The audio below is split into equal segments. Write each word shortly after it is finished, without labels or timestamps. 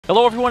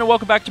Hello everyone and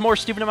welcome back to more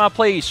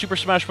StephenPlays Super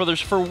Smash Bros.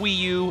 For Wii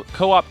U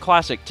Co-op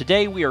Classic.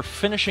 Today we are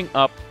finishing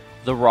up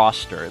the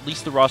roster, at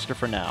least the roster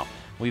for now.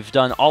 We've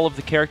done all of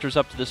the characters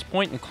up to this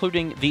point,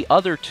 including the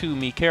other two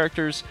Mii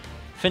characters,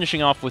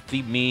 finishing off with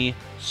the Mii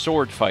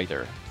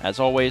Swordfighter. As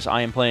always,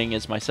 I am playing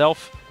as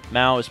myself,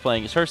 Mao is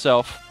playing as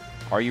herself.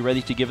 Are you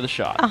ready to give it a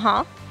shot?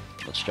 Uh-huh.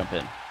 Let's jump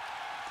in.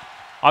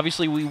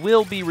 Obviously, we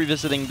will be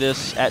revisiting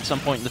this at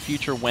some point in the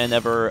future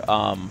whenever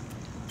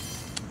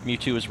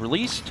Mewtwo is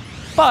released,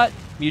 but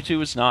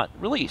Mewtwo is not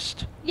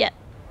released.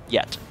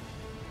 Yet.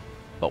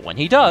 But when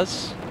he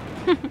does,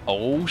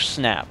 oh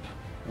snap,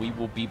 we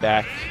will be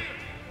back.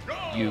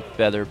 You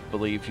better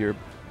believe your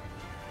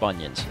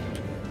bunions.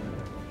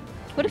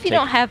 What if you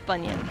don't have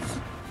bunions?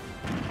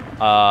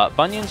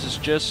 Bunions is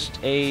just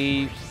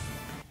a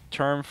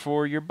term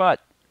for your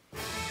butt.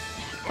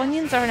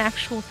 Bunions are an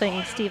actual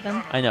thing,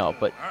 Stephen. I know,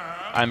 but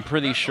I'm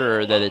pretty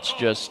sure that it's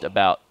just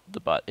about the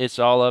butt. It's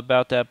all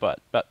about that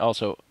butt. But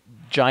also,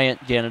 Giant,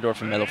 Ganondorf,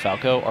 and Metal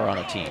Falco are on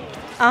a team.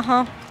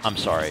 Uh-huh. I'm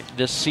sorry.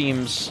 This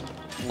seems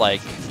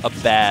like a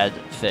bad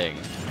thing.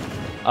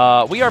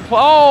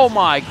 Oh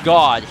my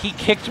god! He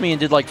kicked me and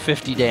did like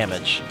 50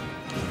 damage.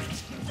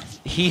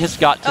 He has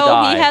got to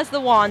die. Oh, he has the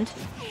wand.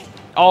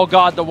 Oh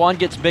god, the wand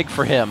gets big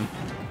for him.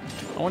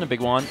 I want a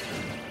big wand.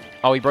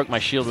 Oh, he broke my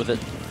shield with it.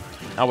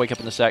 I'll wake up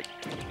in a sec.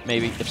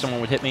 Maybe, if someone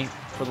would hit me,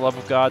 for the love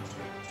of God.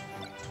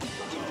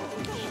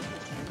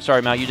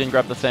 Sorry, Mal, you didn't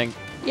grab the thing.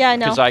 Yeah, I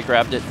know. Because I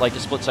grabbed it like a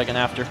split second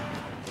after.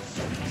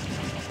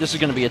 This is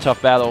going to be a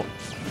tough battle.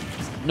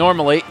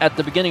 Normally, at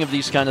the beginning of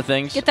these kind of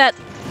things... Get that.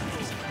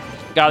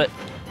 Got it.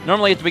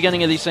 Normally, at the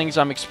beginning of these things,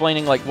 I'm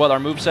explaining like what our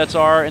movesets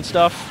are and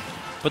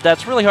stuff. But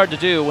that's really hard to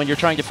do when you're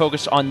trying to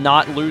focus on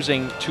not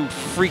losing to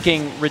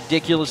freaking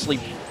ridiculously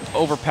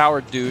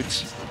overpowered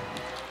dudes.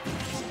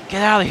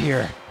 Get out of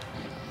here,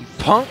 you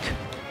punk.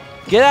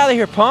 Get out of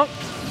here, punk.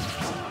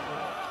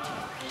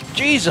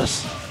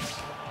 Jesus.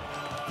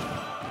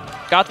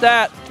 Got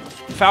that.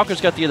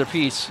 Falco's got the other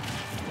piece.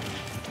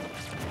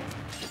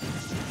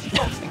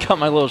 Got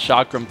my little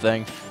chakram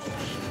thing.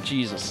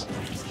 Jesus.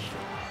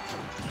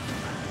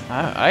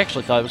 I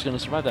actually thought I was going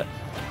to survive that.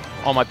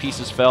 All my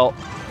pieces fell.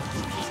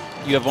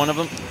 You have one of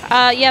them?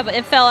 Yeah, but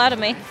it fell out of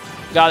me.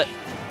 Got it.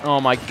 Oh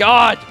my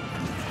god!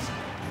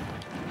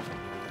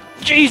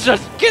 Jesus!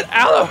 Get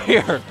out of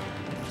here!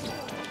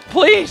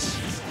 Please!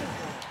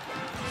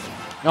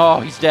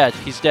 Oh, he's dead.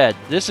 He's dead.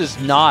 This is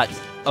not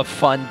a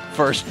fun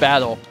first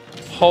battle.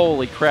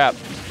 Holy crap.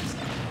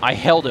 I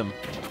held him.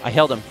 I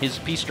held him. His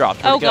piece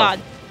dropped. Where'd Oh it go?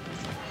 god.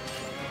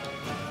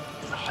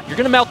 You're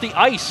gonna melt the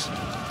ice!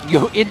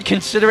 You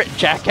inconsiderate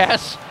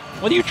jackass!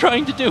 What are you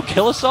trying to do?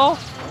 Kill us all?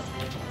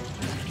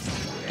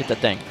 Get that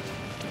thing.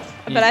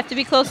 But I have to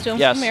be close to him.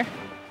 Yes. Come here.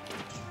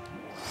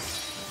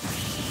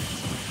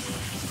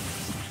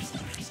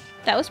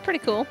 That was pretty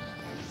cool.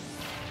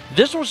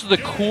 This was the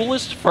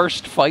coolest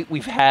first fight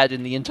we've had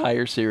in the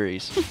entire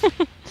series.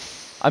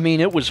 I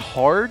mean, it was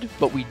hard,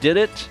 but we did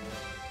it,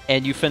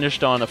 and you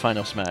finished on a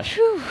final smash.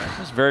 Whew. It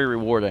was very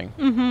rewarding.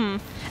 Mm-hmm.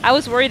 I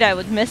was worried I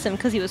would miss him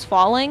because he was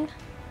falling.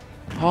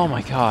 Oh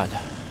my god.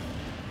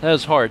 That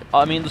was hard.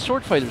 I mean, the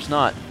Swordfighter's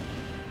not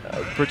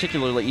a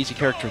particularly easy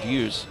character to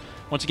use.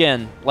 Once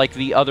again, like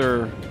the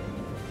other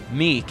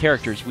Mii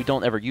characters, we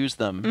don't ever use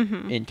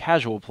them in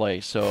casual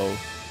play, so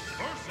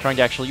trying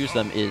to actually use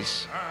them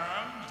is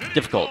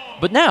difficult.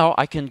 But now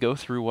I can go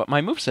through what my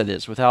moveset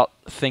is without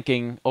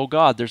thinking, oh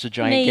god, there's a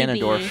giant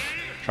Ganondorf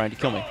trying to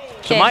kill me.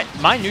 So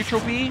my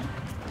neutral B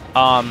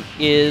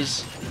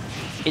is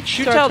it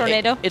shoots out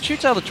it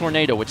shoots out a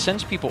tornado, which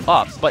sends people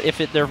up. But if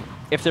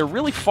they're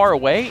really far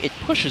away, it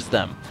pushes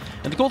them.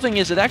 And the cool thing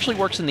is, it actually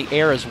works in the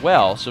air as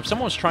well. So if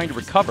someone's trying to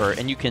recover,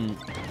 and you can,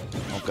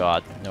 oh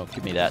god, no,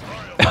 give me that,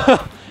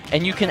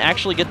 and you can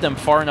actually get them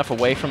far enough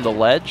away from the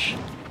ledge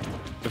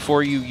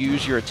before you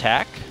use your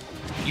attack,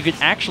 you can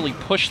actually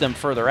push them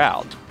further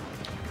out.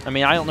 I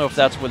mean, I don't know if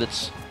that's what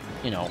it's,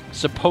 you know,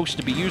 supposed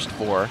to be used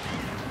for,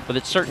 but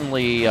it's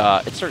certainly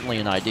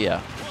an idea.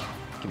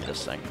 Give me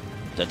this thing.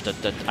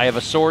 I have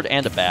a sword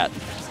and a bat.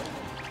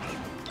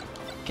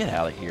 Get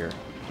out of here,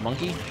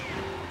 monkey.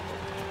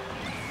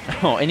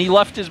 Oh, and he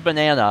left his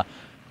banana,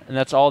 and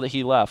that's all that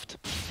he left.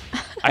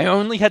 I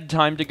only had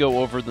time to go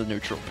over the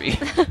neutral B.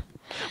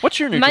 What's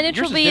your neutral B? My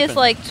neutral B is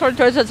like sword.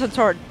 So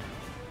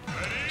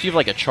you have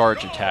like a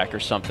charge attack or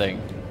something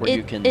where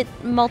you can... It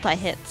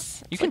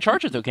multi-hits. You can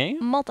charge it though, can't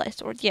you?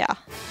 Multi-sword, yeah.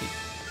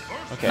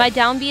 Okay. My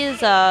down B is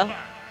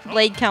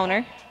blade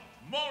counter.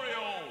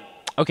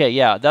 Okay,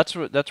 yeah, that's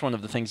one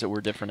of the things that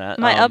we're different at.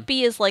 My up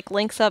B is like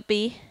Link's up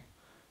B.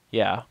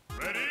 Yeah.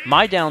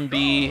 My down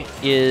B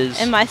is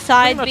and my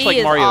side pretty much B like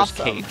is Mario's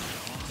awesome. cape,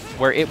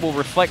 where it will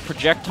reflect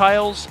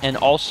projectiles and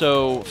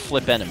also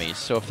flip enemies.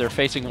 So if they're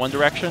facing one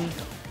direction,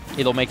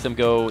 it'll make them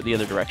go the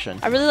other direction.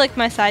 I really like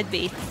my side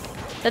B.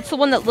 That's the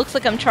one that looks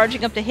like I'm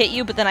charging up to hit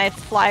you, but then I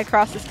fly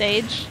across the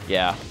stage.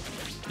 Yeah,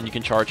 and you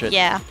can charge it.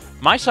 Yeah.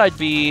 My side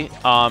B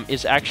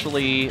is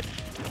actually,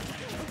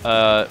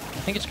 I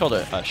think it's called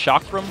a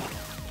chakram.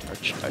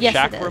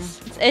 Yes, it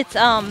is. It's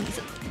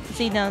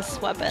Xena's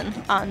weapon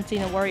on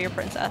Xena Warrior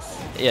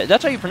Princess. Yeah,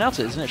 that's how you pronounce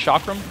it, isn't it?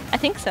 Chakram? I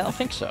think so. I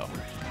think so.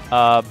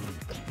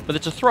 But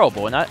it's a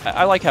throwable, and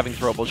I like having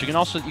throwables.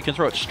 You can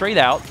throw it straight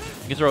out.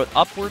 You can throw it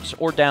upwards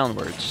or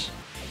downwards,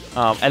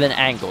 and then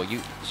angle.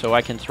 So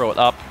I can throw it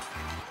up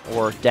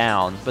or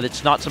down, but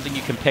it's not something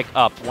you can pick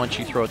up once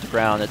you throw it to the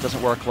ground. It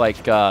doesn't work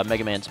like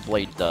Mega Man's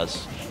blade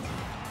does.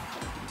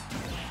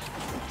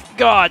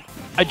 God,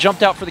 I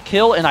jumped out for the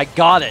kill and I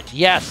got it.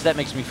 Yes, that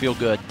makes me feel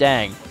good.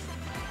 Dang.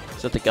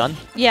 Is that the gun?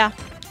 Yeah.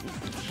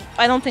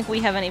 I don't think we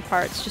have any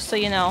parts, just so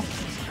you know.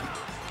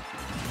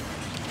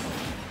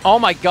 Oh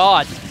my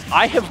God.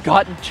 I have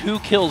gotten 2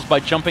 kills by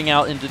jumping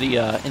out into the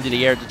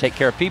air to take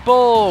care of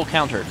people.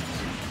 Countered.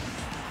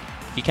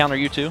 He counter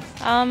you too?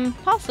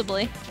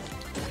 Possibly.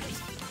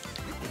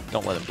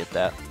 Don't let him get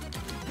that.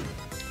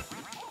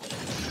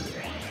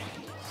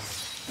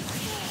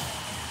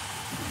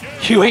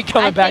 You ain't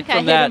coming back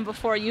from that. I hit him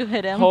before you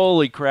hit him.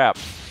 Holy crap.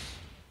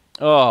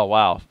 Oh,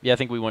 wow. Yeah, I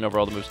think we went over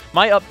all the moves.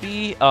 My up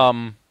B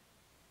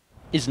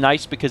is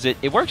nice because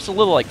it works a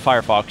little like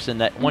Firefox in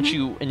that once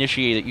you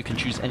initiate it, you can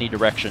choose any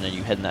direction and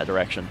you head in that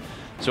direction.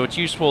 So it's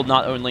useful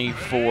not only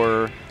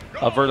for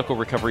a vertical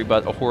recovery,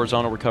 but a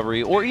horizontal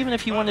recovery, or even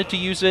if you wanted to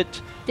use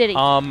it... Did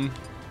he?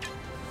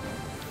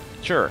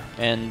 Sure,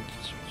 and...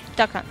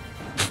 Duck hunt.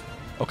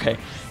 Okay.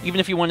 Even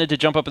if you wanted to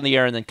jump up in the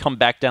air and then come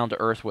back down to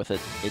earth with it,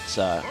 it's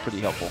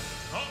pretty helpful.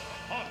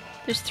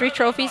 There's 3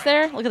 trophies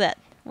there. Look at that.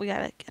 We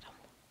gotta get them.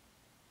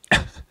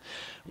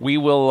 We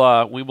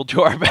will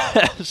do our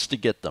best to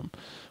get them.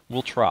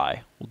 We'll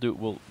try.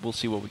 We'll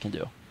see what we can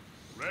do.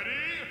 Ready,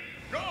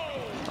 go!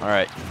 All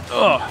right.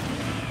 Ugh.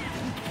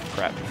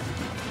 Crap.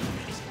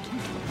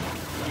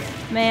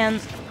 Man.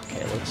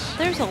 Okay, let's.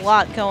 There's a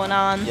lot going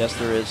on. Yes,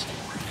 there is.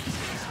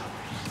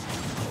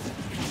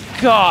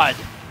 God.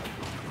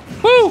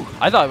 Woo!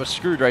 I thought I was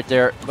screwed right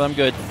there, but I'm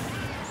good.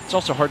 It's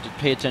also hard to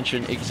pay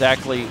attention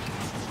exactly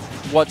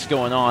what's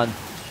going on.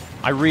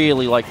 I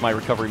really like my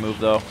recovery move,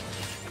 though.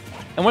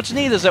 And what's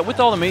neat is that with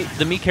all the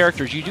Mii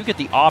characters, you do get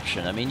the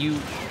option. I mean, you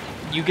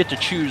get to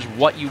choose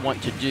what you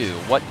want to do,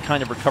 what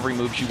kind of recovery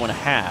moves you want to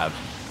have,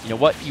 you know,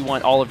 what you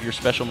want all of your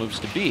special moves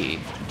to be.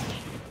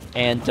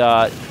 And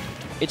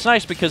it's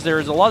nice because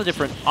there's a lot of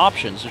different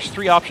options. There's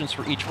 3 options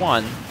for each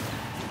one,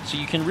 so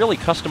you can really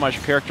customize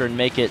your character and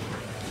make it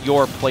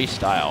your play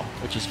style,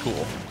 which is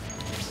cool.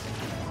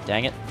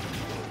 Dang it.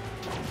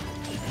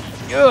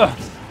 Ugh!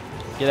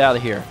 Get out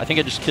of here. I think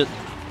I just killed...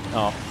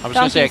 Oh, I was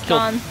going to say I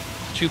killed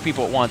 2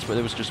 people at once, but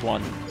it was just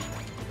 1.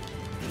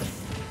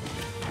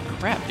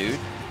 Crap, dude.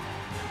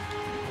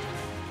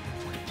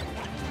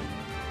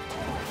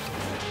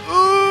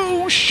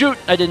 Ooh, shoot!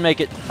 I didn't make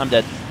it. I'm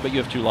dead. But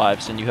you have 2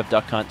 lives, and you have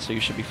Duck Hunt, so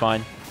you should be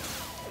fine.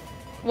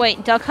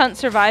 Wait, Duck Hunt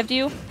survived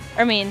you?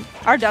 I mean,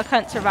 our Duck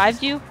Hunt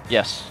survived you?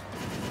 Yes.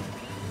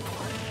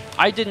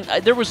 I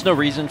didn't... there was no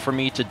reason for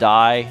me to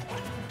die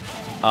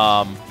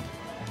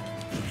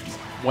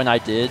when I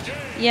did.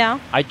 Yeah.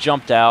 I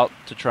jumped out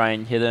to try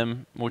and hit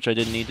him, which I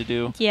didn't need to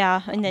do.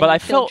 Yeah, and then you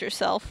killed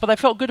yourself. But I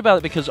felt good about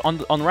it because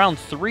on round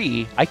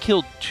 3, I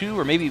killed 2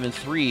 or maybe even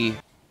 3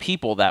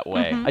 people that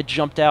way. I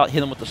jumped out, hit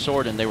them with the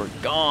sword, and they were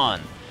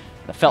gone.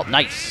 That felt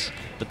nice,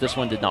 but this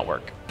one did not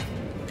work.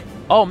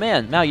 Oh,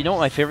 man. Mal, you know what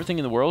my favorite thing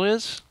in the world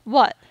is?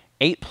 What?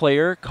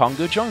 8-player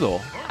Congo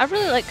Jungle. I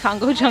really like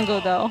Congo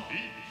Jungle, though.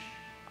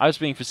 I was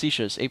being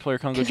facetious. 8-player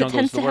Congo Jungle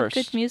is the worst.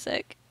 Because it tends to have good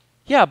music.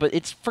 Yeah, but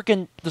it's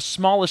freaking the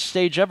smallest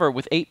stage ever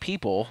with 8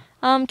 people.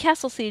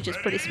 Castle Siege is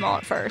pretty small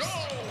at first.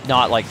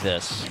 Not like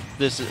this.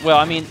 This is, well,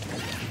 I mean,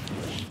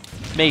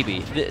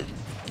 maybe.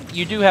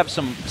 You do have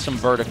some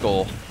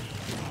vertical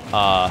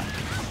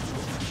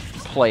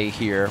play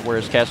here,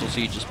 whereas Castle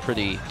Siege is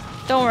pretty...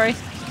 Don't worry.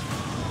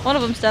 One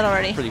of them's dead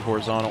already. Pretty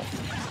horizontal.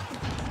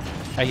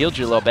 I healed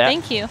you a little bit.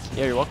 Thank you.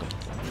 Yeah, you're welcome.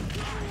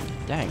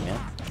 Dang, man.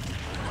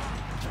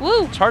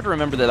 Woo! It's hard to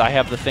remember that I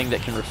have the thing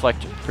that can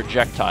reflect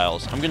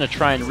projectiles. I'm going to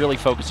try and really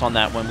focus on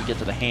that when we get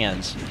to the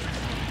hands.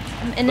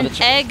 And an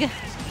egg.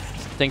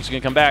 Things are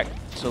going to come back,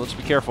 so let's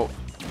be careful.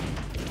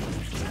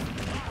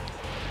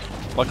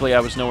 Luckily, I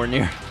was nowhere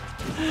near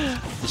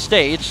the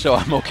stage, so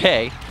I'm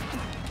okay.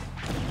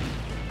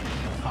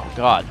 Oh,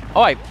 God.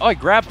 Oh, I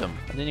grabbed him.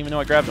 I didn't even know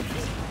I grabbed him.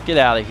 Get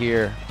out of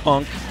here,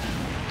 punk.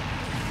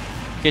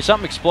 Okay,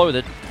 something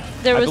exploded.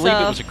 I believe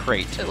it was a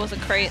crate. It was a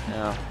crate.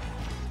 Yeah.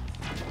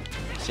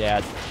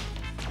 Sad.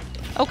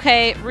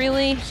 Okay,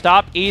 really?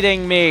 Stop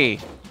eating me!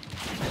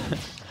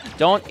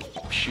 Don't...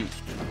 Shoot.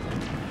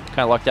 Kind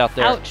of lucked out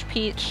there. Ouch,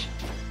 Peach.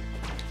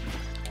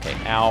 Okay,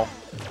 ow.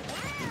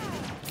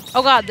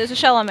 Oh god, there's a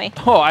shell on me.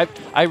 Oh,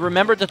 I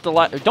remembered that the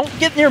last... Don't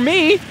get near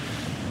me!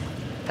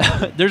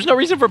 There's no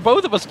reason for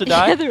both of us to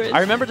die. Yeah, there is. I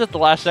remembered at the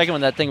last second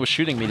when that thing was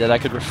shooting me that I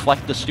could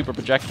reflect the stupid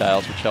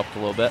projectiles, which helped a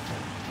little bit.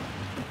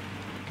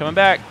 Coming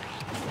back.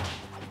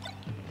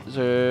 Is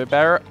there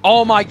better?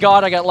 Oh my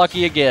god, I got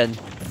lucky again.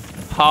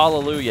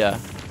 Hallelujah.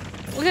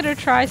 Look at her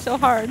try so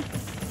hard.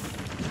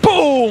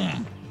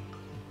 Boom!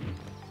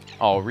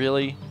 Oh,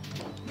 really?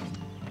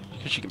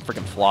 Because she can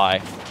freaking fly.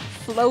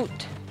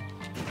 Float.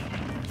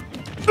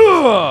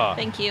 Ugh!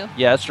 Thank you.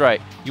 Yeah, that's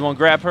right. You want to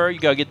grab her? You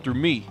got to get through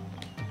me.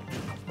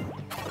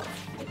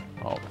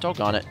 Oh,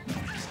 doggone it.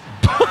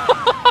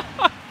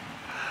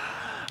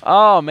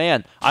 Oh,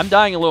 man. I'm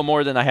dying a little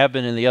more than I have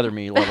been in the other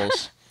Mii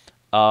levels.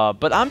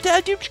 But I'm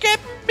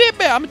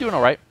doing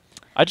all right.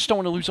 I just don't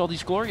want to lose all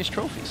these glorious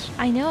trophies.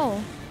 I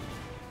know.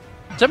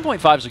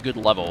 7.5 is a good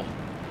level.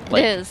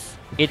 Like, it is.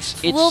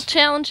 It's a little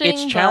challenging.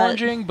 It's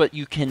challenging, but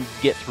you can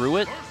get through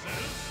it.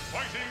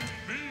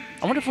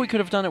 I wonder if we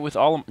could have done it with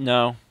all.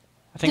 No,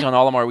 I think on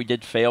Olimar we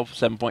did fail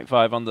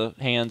 7.5 on the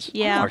hands.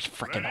 Yeah. Olimar's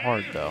freaking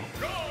hard though.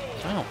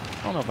 I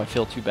don't know if I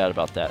feel too bad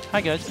about that.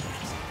 Hi guys.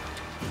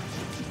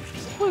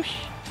 Whoosh.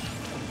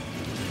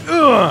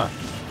 Ugh.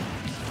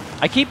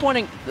 I keep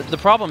wanting. The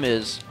problem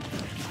is,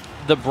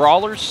 the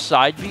brawler's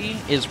side B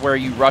is where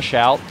you rush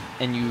out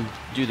and you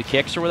do the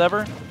kicks or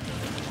whatever.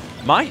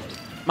 My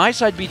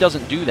side B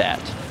doesn't do that.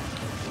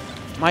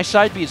 My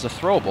side B is a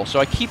throwable, so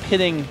I keep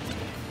hitting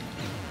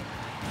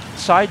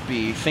side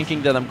B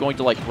thinking that I'm going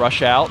to like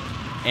rush out,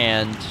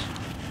 and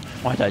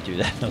why did I do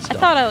that? I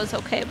thought I was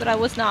okay, but I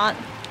was not.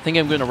 Thinking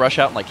I'm going to rush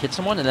out and like hit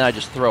someone, and then I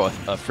just throw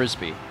a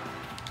frisbee,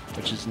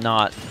 which is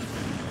not.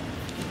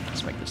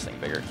 Let's make this thing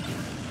bigger.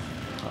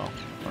 Oh,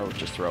 or we'll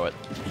just throw it.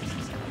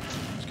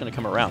 It's going to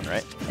come around,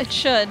 right? It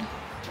should.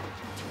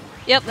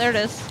 Yep, there it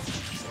is.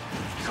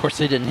 Of course,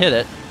 they didn't hit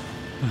it.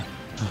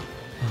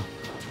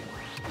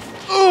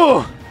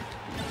 Ugh!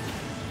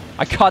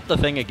 I caught the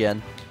thing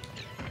again.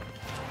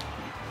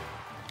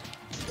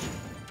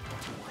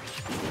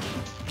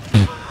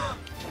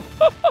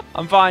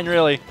 I'm fine,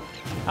 really.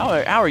 How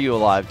are you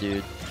alive,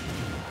 dude?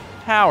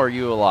 How are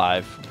you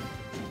alive?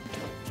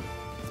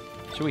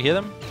 Should we hit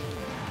him?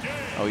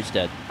 Oh, he's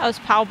dead. I was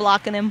pow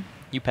blocking him.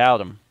 You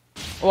powed him.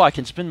 Oh, I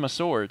can spin my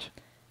sword.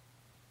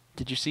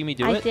 Did you see me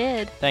do it? I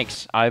did.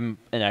 Thanks. I'm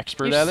an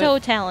expert You're at it. so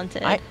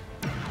talented. I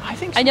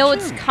think so I know too.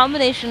 it's a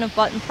combination of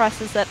button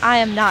presses that I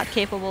am not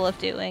capable of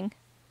doing.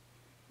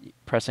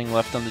 Pressing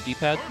left on the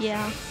D-pad?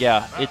 Yeah.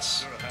 Yeah,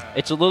 it's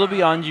a little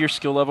beyond your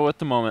skill level at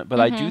the moment, but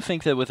I do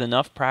think that with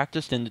enough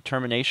practice and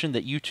determination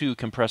that you too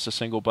can press a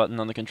single button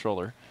on the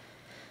controller.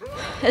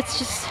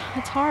 It's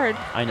hard.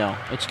 I know.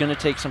 It's going to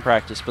take some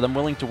practice, but I'm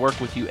willing to work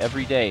with you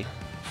every day,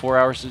 4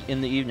 hours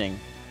in the evening,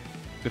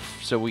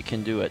 so we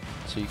can do it.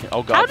 So you can.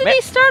 Oh God! How did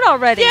he start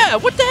already? Yeah.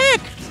 What the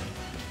heck?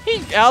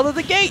 He's out of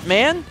the gate,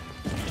 man.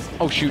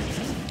 Oh shoot!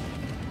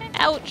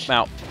 Ouch!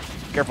 I'm out.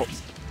 Careful.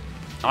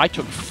 I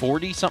took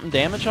 40-something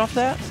damage off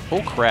that.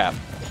 Oh crap!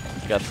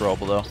 Got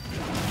throwable though.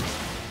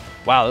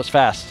 Wow, that was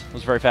fast. That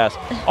was very fast.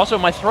 Also,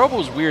 my throwable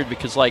is weird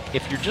because, like,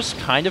 if you're just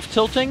kind of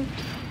tilting,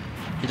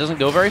 it doesn't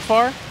go very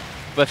far.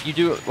 But if you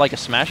do, like, a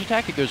smash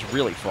attack, it goes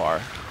really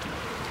far.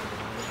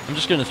 I'm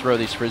just going to throw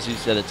these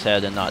frizzies at its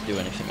head and not do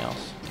anything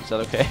else. Is that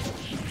okay?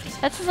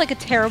 That sounds like a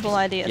terrible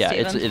idea, Yeah,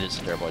 Stephen. it is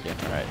a terrible idea.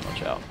 All right,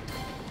 watch out.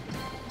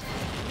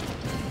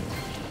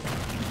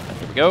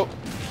 There we go.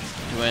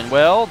 Doing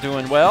well,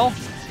 doing well.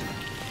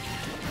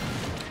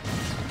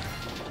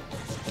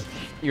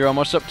 You're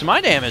almost up to my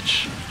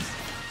damage.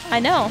 I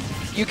know.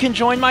 You can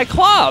join my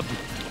club.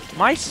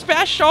 My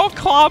special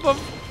club of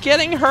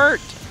getting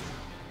hurt.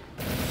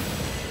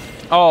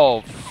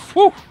 Oh,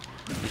 whew.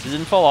 At least it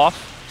didn't fall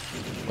off.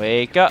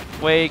 Wake up,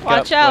 wake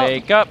Watch up, out.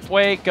 wake up,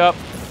 wake up.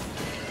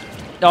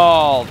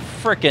 Oh,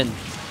 frickin'.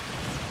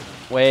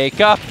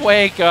 Wake up,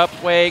 wake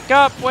up, wake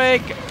up,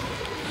 wake.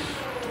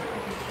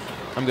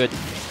 I'm good.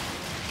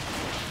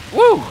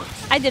 Woo!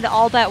 I did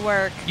all that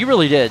work. You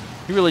really did.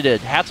 You really did.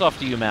 Hats off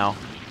to you, Mal.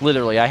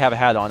 Literally, I have a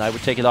hat on. I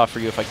would take it off for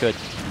you if I could.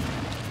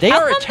 They How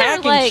are come they're,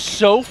 attacking like-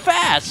 so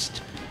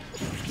fast.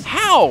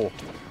 How?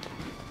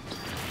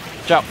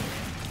 Ciao.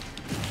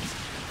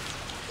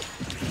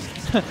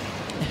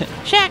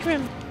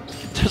 Chakram.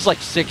 Does like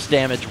 6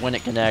 damage when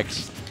it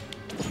connects.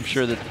 I'm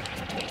sure that.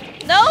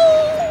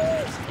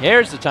 No!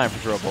 Here's the time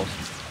for throwables.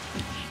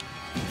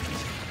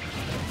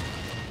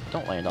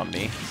 Don't land on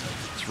me.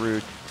 It's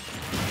rude.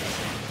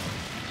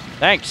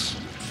 Thanks.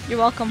 You're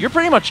welcome. You're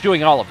pretty much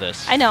doing all of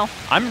this. I know.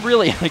 I'm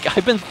really like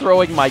I've been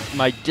throwing my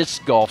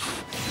disc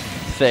golf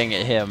thing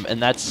at him,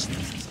 and that's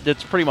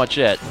pretty much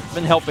it.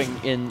 Been helping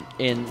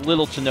in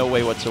little to no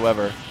way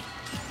whatsoever.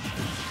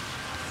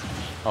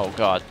 Oh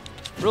God,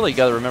 really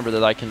got to remember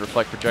that I can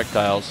reflect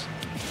projectiles.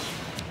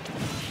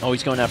 Oh,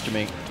 he's going after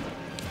me.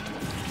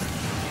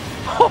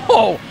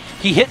 Oh,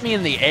 he hit me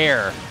in the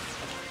air.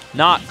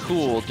 Not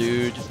cool,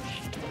 dude.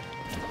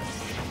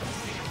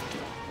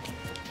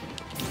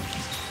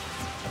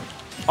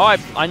 Oh,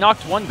 I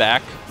knocked one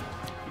back,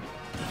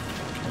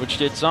 which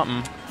did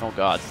something. Oh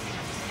God.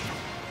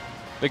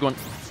 Big one.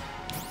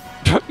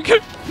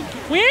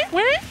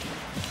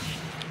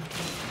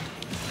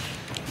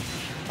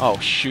 Oh,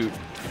 shoot.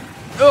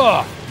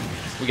 Ugh!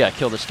 We gotta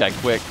kill this guy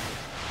quick.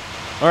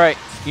 Alright,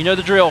 you know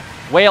the drill.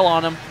 Wail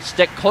on him.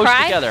 Stick close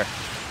together.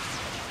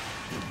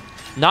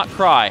 Not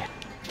cry.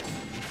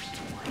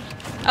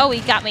 Oh,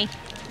 he got me.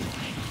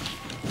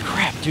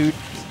 Crap, dude.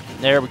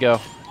 There we go.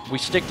 We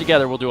stick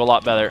together, we'll do a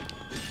lot better.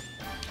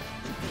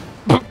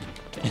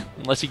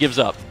 Unless he gives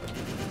up.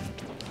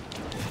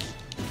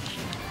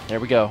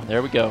 There we go.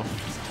 There we go.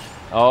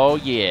 Oh,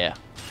 yeah.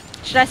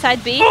 Should I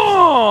side B?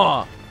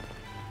 Oh!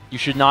 You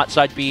should not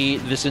side B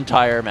this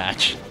entire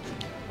match.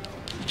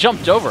 He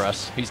jumped over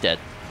us. He's dead.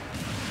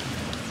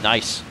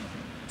 Nice.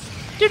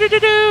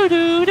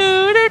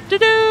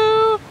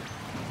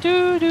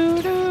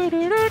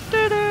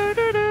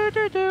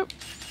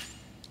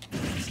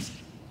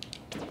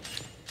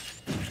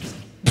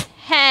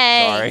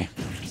 Hey. Sorry.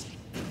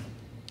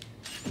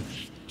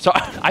 So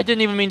I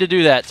didn't even mean to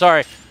do that.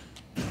 Sorry.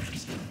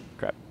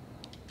 Crap.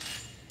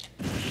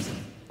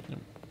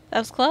 That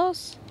was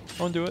close.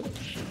 Don't do it.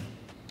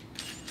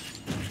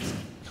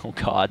 Oh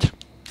God.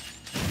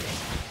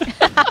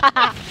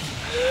 I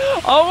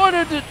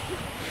wanted to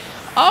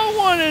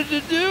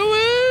do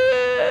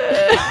it.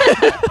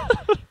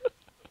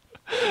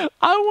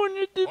 I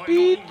wanted to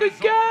be the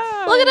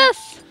guy. Look at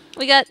us.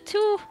 We got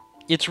 2.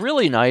 It's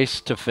really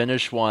nice to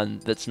finish one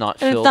that's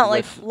not And it's filled not,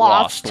 like, with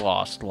lost.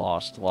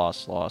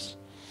 lost.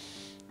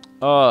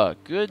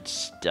 Good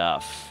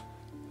stuff.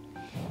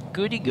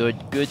 Goody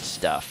good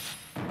stuff.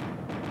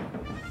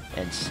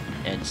 And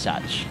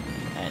such.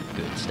 And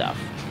good stuff.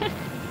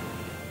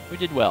 We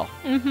did well.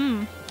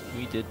 Mm-hmm.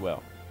 We did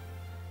well.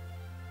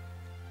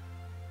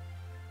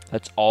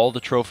 That's all the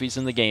trophies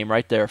in the game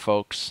right there,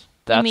 folks.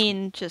 That's, I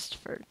mean, just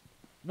for...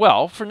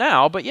 well, for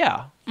now, but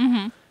yeah.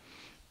 Mm-hmm.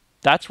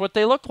 That's what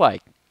they look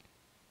like.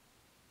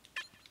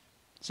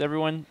 Is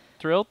everyone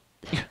thrilled?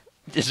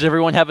 Does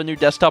everyone have a new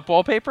desktop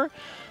wallpaper?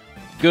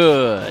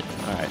 Good.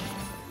 All right.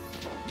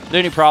 The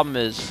only problem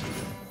is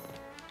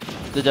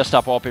the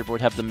desktop wallpaper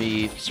would have the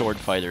Mii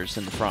Swordfighters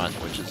in the front,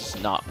 which is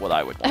not what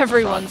I would want.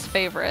 Everyone's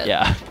favorite.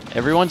 Yeah,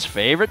 everyone's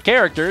favorite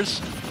characters.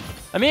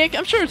 I mean,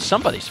 I'm sure it's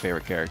somebody's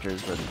favorite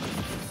characters, but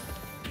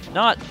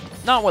not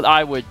what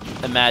I would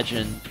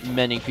imagine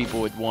many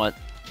people would want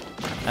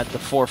at the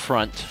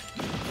forefront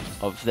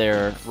of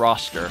their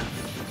roster.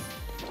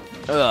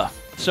 Ugh.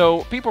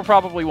 So people are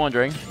probably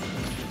wondering,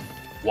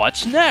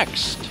 what's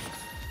next?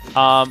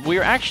 We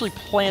are actually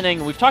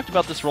planning, we've talked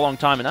about this for a long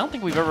time, and I don't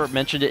think we've ever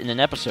mentioned it in an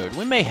episode.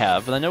 We may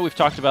have, and I know we've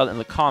talked about it in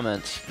the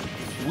comments.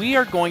 We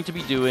are going to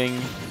be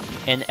doing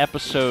an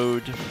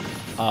episode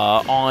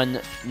on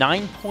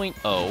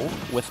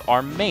 9.0 with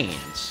our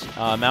mains.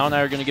 Mal and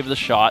I are going to give it a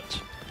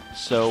shot,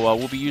 so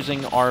we'll be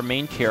using our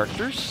main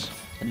characters,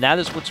 and that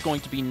is what's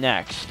going to be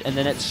next. And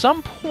then at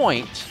some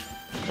point,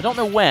 I don't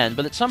know when,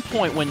 but at some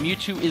point when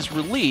Mewtwo is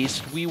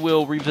released, we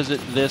will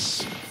revisit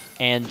this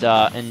and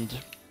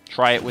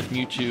try it with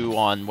Mewtwo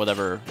on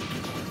whatever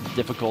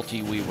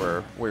difficulty we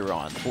were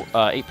on,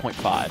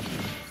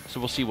 8.5. So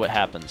we'll see what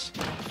happens.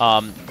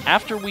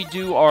 After we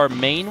do our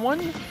main one,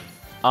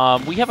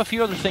 we have a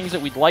few other things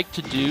that we'd like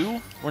to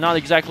do. We're not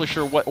exactly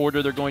sure what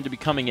order they're going to be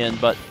coming in,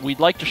 but we'd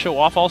like to show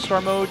off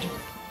All-Star Mode.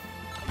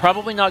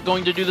 Probably not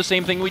going to do the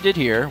same thing we did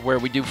here, where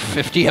we do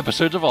 50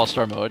 episodes of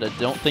All-Star Mode. I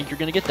don't think you're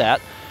going to get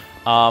that.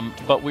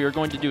 But we are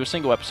going to do a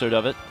single episode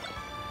of it.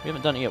 We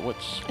haven't done it yet.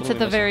 It's at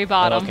the very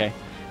bottom. Oh, okay.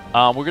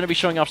 We're going to be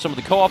showing off some of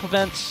the co-op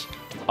events.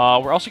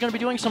 We're also going to be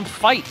doing some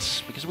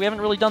fights, because we haven't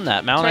really done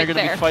that. Mal and I are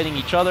going to be fighting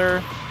each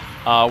other.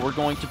 We're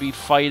going to be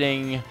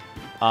fighting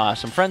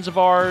some friends of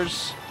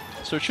ours.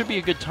 So it should be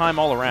a good time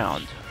all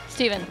around.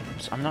 Steven.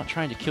 I'm not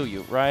trying to kill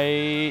you,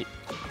 right?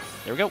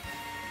 There we go.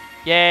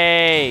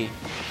 Yay!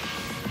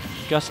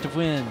 Gust of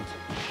wind.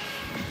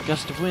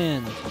 Gust of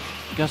wind.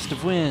 Gust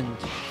of wind.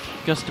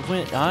 Gust of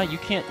wind. Ah, you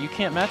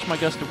can't match my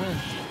gust of wind.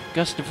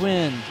 Gust of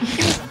wind.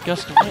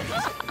 Gust of wind.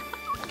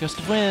 Gust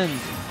of wind.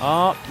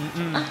 Oh,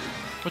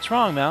 What's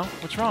wrong, Mal?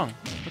 What's wrong?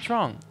 What's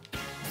wrong?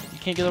 You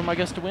can't get over my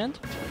gust of wind?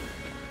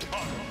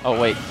 Oh,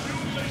 wait.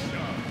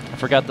 I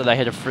forgot that I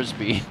had a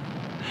frisbee.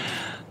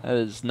 That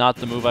is not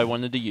the move I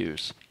wanted to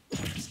use.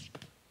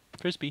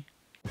 Frisbee.